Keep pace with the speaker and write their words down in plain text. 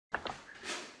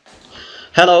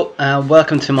Hello and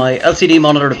welcome to my LCD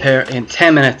monitor repair in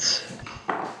 10 minutes.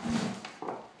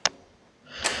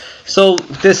 So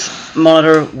this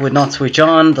monitor would not switch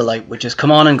on, the light would just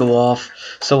come on and go off.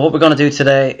 So what we're going to do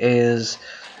today is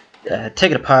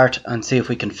take it apart and see if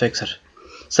we can fix it.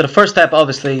 So the first step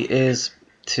obviously is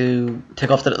to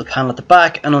take off the little panel at the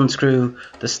back and unscrew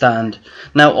the stand.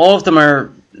 Now all of them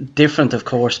are different of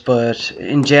course, but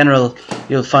in general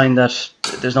you'll find that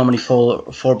there's normally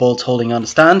four bolts holding on the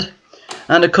stand.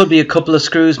 And it could be a couple of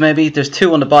screws maybe. There's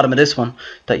two on the bottom of this one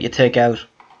that you take out.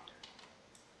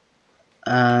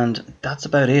 And that's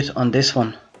about it on this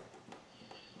one.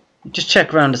 Just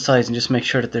check around the sides and just make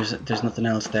sure that there's nothing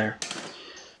else there.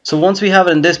 So once we have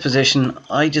it in this position,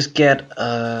 I just get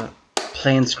a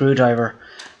plain screwdriver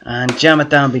and jam it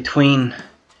down between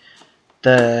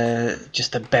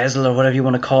just the bezel or whatever you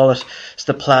want to call it. It's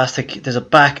the plastic. There's a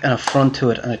back and a front to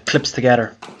it and it clips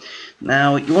together.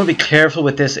 Now you want to be careful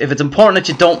with this. If it's important that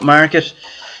you don't mark it,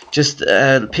 just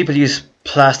people use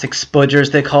plastic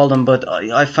spudgers they call them, but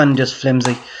I find them just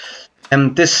flimsy.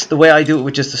 The way I do it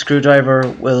with just a screwdriver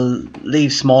will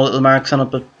leave small little marks on it,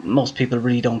 but most people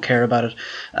really don't care about it.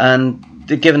 And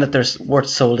given that they're worth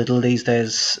so little these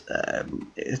days,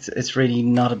 it's really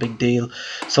not a big deal.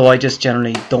 So I just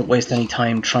generally don't waste any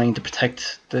time trying to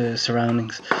protect the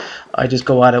surroundings. I just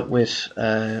go at it with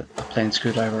a plain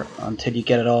screwdriver until you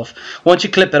get it off. Once you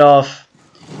clip it off,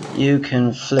 you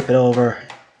can flip it over.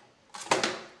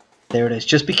 There it is.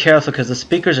 Just be careful because the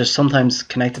speakers are sometimes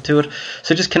connected to it.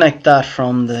 So just connect that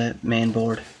from the main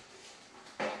board.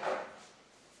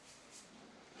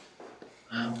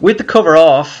 With the cover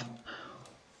off,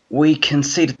 we can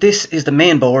see that this is the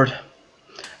main board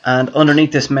and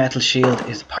underneath this metal shield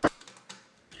is the power.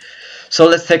 So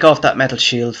let's take off that metal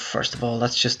shield first of all.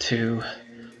 That's just to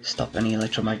stop any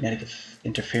electromagnetic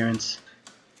interference.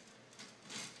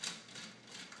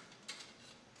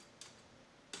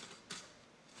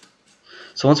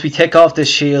 So once we take off this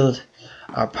shield,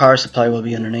 our power supply will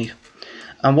be underneath.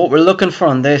 And what we're looking for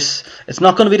on this, it's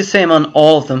not going to be the same on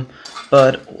all of them,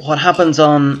 but what happens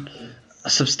on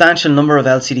a substantial number of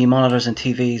LCD monitors and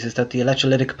TVs is that the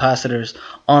electrolytic capacitors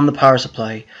on the power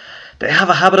supply, they have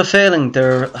a habit of failing.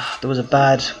 There was a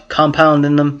bad compound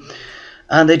in them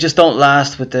and they just don't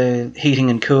last with the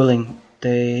heating and cooling.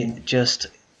 They just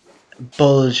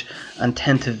bulge and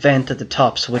tend to vent at the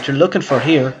top. So what you're looking for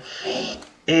here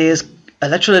is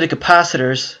electrolytic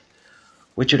capacitors,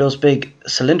 which are those big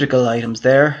cylindrical items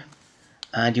there,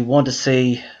 and you want to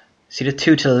see the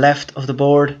two to the left of the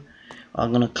board.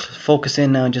 I'm going to focus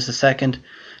in now in just a second.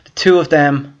 The two of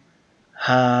them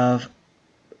have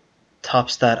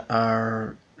tops that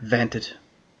are vented.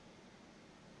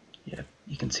 Yeah,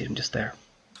 you can see them just there.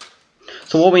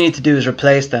 So what we need to do is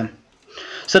replace them.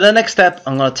 So the next step,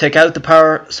 I'm going to take out the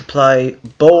power supply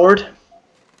board.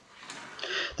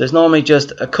 There's normally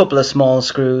just a couple of small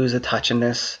screws attaching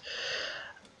this.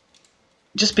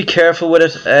 Just be careful with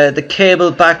it. The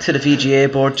cable back to the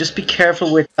VGA board, just be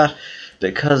careful with that,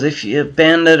 because if you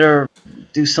bend it or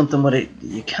do something with it,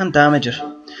 you can damage it.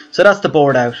 So that's the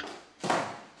board out.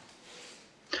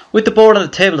 With the board on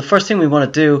the table, the first thing we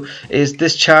want to do is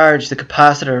discharge the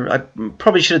capacitor. I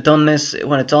probably should have done this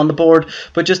when it's on the board,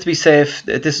 but just to be safe,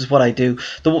 this is what I do.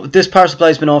 This power supply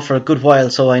has been off for a good while,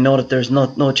 so I know that there's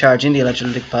no charge in the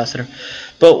electrolytic capacitor.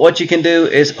 But what you can do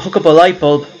is hook up a light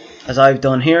bulb, as I've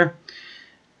done here,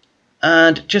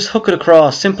 and just hook it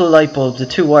across. Simple light bulb, the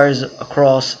two wires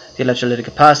across the electrolytic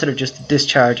capacitor, just to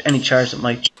discharge any charge that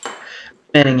might be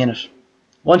remaining in it.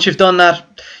 Once you've done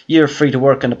that, you're free to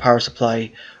work on the power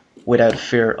supply without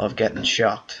fear of getting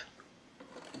shocked.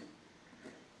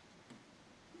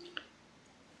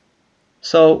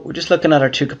 So we're just looking at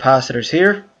our two capacitors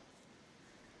here.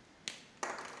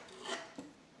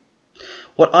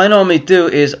 What I normally do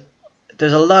is,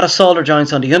 there's a lot of solder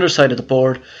joints on the underside of the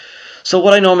board. So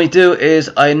what I normally do is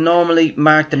I normally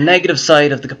mark the negative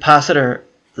side of the capacitor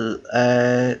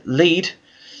lead,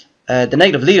 the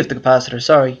negative lead of the capacitor,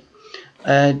 sorry.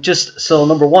 Just so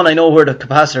number one, I know where the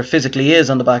capacitor physically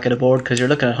is on the back of the board, because you're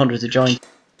looking at hundreds of joints.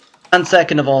 And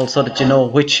second of all, so that you know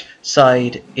which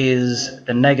side is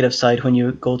the negative side when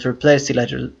you go to replace the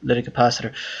electrolytic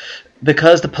capacitor.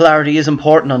 Because the polarity is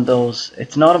important on those.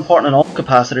 It's not important on all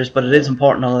capacitors, but it is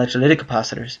important on electrolytic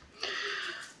capacitors.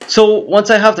 So once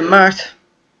I have them marked,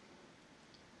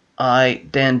 I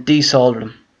then desolder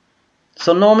them.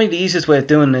 So normally the easiest way of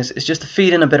doing this is just to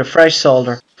feed in a bit of fresh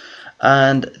solder,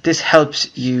 and this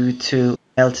helps you to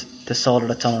melt the solder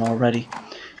that's on already.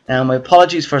 Now my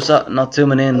apologies for not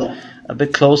zooming in a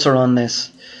bit closer on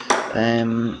this.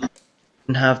 Didn't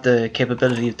have the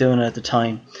capability of doing it at the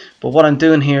time, but what I'm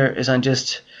doing here is I'm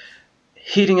just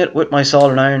heating it with my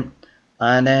soldering iron,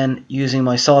 and then using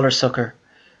my solder sucker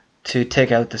to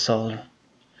take out the solder.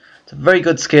 It's a very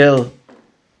good skill,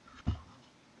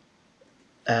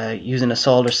 using a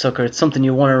solder sucker. It's something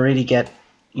you want to really get,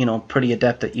 pretty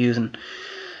adept at using,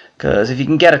 because if you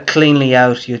can get it cleanly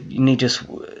out, you need just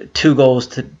 2 goes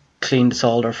to clean the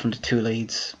solder from the 2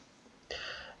 leads.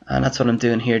 And that's what I'm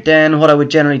doing here. Then what I would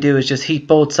generally do is just heat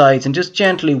both sides and just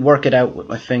gently work it out with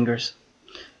my fingers.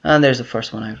 And there's the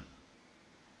first one out.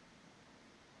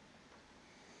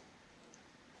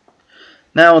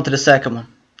 Now onto the second one.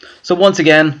 So once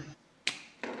again,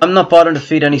 I'm not bothering to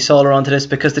feed any solder onto this,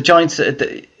 because the joints,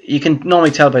 you can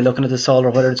normally tell by looking at the solder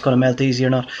whether it's going to melt easy or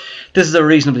not. This is a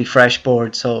reasonably fresh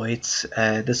board, so it's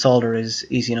the solder is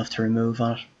easy enough to remove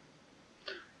on it.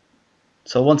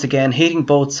 So once again, heating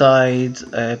both sides,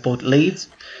 both leads.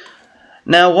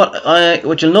 Now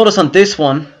what you'll notice on this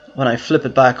one, when I flip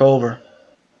it back over,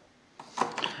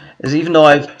 is even though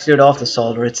I've cleared off the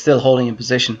solder, it's still holding in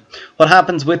position. What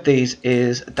happens with these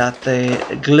is that they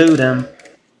glue the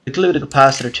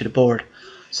capacitor to the board.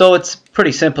 So it's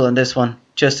pretty simple in this one.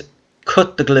 Just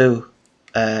cut the glue,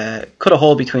 cut a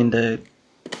hole between the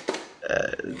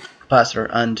capacitor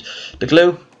and the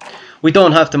glue. We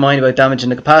don't have to mind about damaging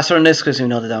the capacitor in this, because we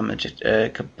know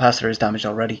the capacitor is damaged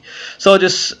already. So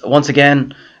just once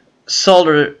again,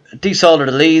 desolder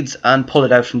the leads and pull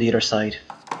it out from the other side,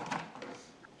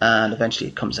 and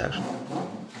eventually it comes out.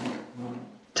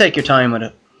 Take your time with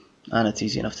it, and it's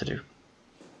easy enough to do.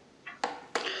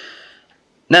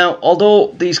 Now,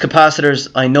 although these capacitors,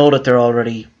 I know that they're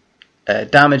already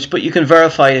damaged, but you can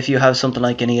verify if you have something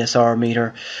like an ESR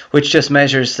meter, which just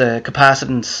measures the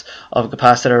capacitance of a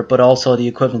capacitor, but also the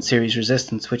equivalent series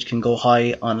resistance, which can go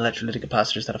high on electrolytic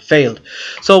capacitors that have failed.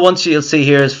 So once you'll see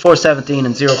here is 417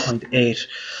 and 0.8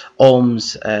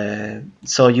 ohms,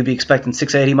 so you'd be expecting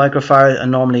 680 microfarad,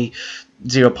 and normally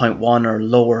 0.1 or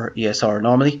lower ESR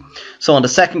normally. So on the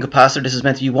second capacitor, this is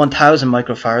meant to be 1000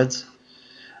 microfarads,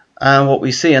 and what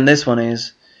we see in this one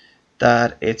is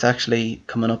that it's actually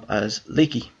coming up as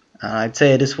leaky, and I'd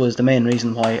say this was the main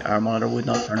reason why our monitor would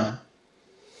not turn on.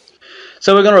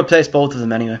 So we're going to replace both of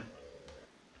them anyway.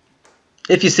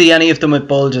 If you see any of them with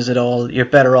bulges at all, you're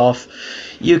better off.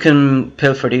 You can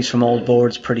pilfer these from old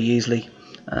boards pretty easily,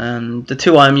 and the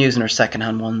 2 I'm using are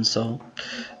second-hand ones, so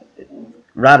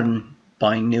rather than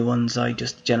buying new ones, I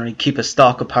just generally keep a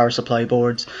stock of power supply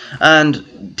boards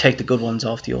and take the good ones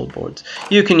off the old boards.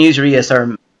 You can use your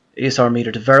ESR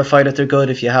meter to verify that they're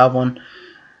good if you have one.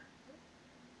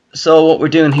 So what we're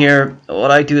doing here,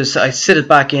 what I do is I sit it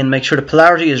back in, make sure the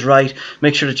polarity is right,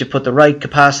 make sure that you put the right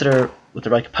capacitor with the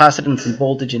right capacitance and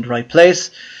voltage in the right place.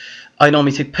 I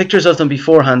normally take pictures of them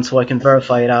beforehand so I can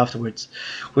verify it afterwards,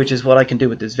 which is what I can do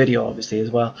with this video obviously as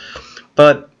well.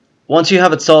 But once you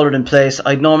have it soldered in place,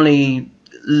 I'd normally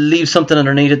leave something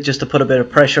underneath it just to put a bit of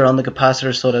pressure on the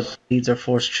capacitor so that leads are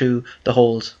forced through the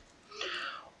holes.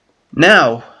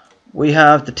 Now we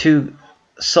have the 2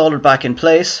 soldered back in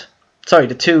place. Sorry,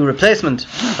 the 2 replacement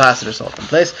capacitors soldered in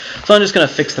place. So I'm just going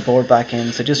to fix the board back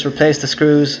in. So just replace the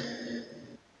screws.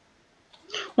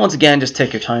 Once again, just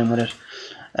take your time with it.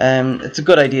 It's a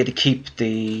good idea to keep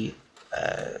the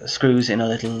screws in a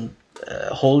little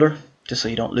holder, just so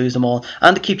you don't lose them all,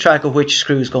 and to keep track of which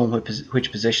screws go in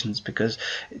which positions, because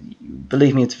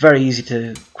believe me, it's very easy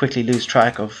to quickly lose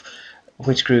track of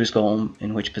which screws go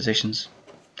in which positions.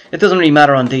 It doesn't really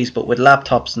matter on these, but with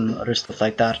laptops and other stuff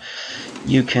like that,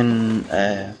 you can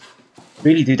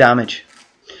really do damage.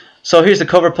 So here's the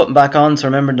cover putting back on, so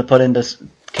remember to put in this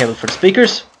cable for the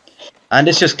speakers, and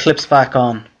this just clips back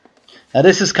on. Now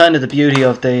this is kind of the beauty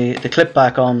of the clip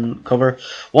back on cover.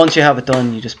 Once you have it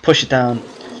done, you just push it down,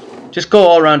 just go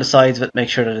all around the sides of it, make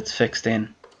sure that it's fixed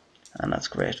in, and that's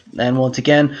great. Then once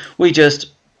again, we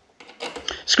just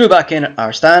screw back in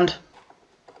our stand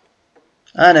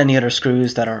and any other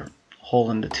screws that are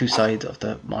holding the 2 sides of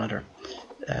the monitor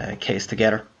case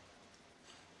together.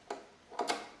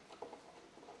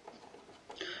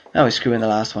 Now we screw in the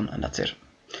last one, and that's it.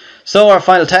 So our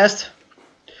final test,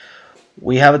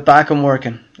 we have it back and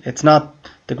working. It's not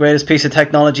the greatest piece of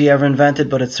technology ever invented,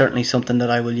 but it's certainly something that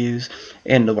I will use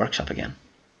in the workshop again.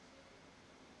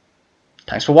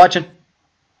 Thanks for watching.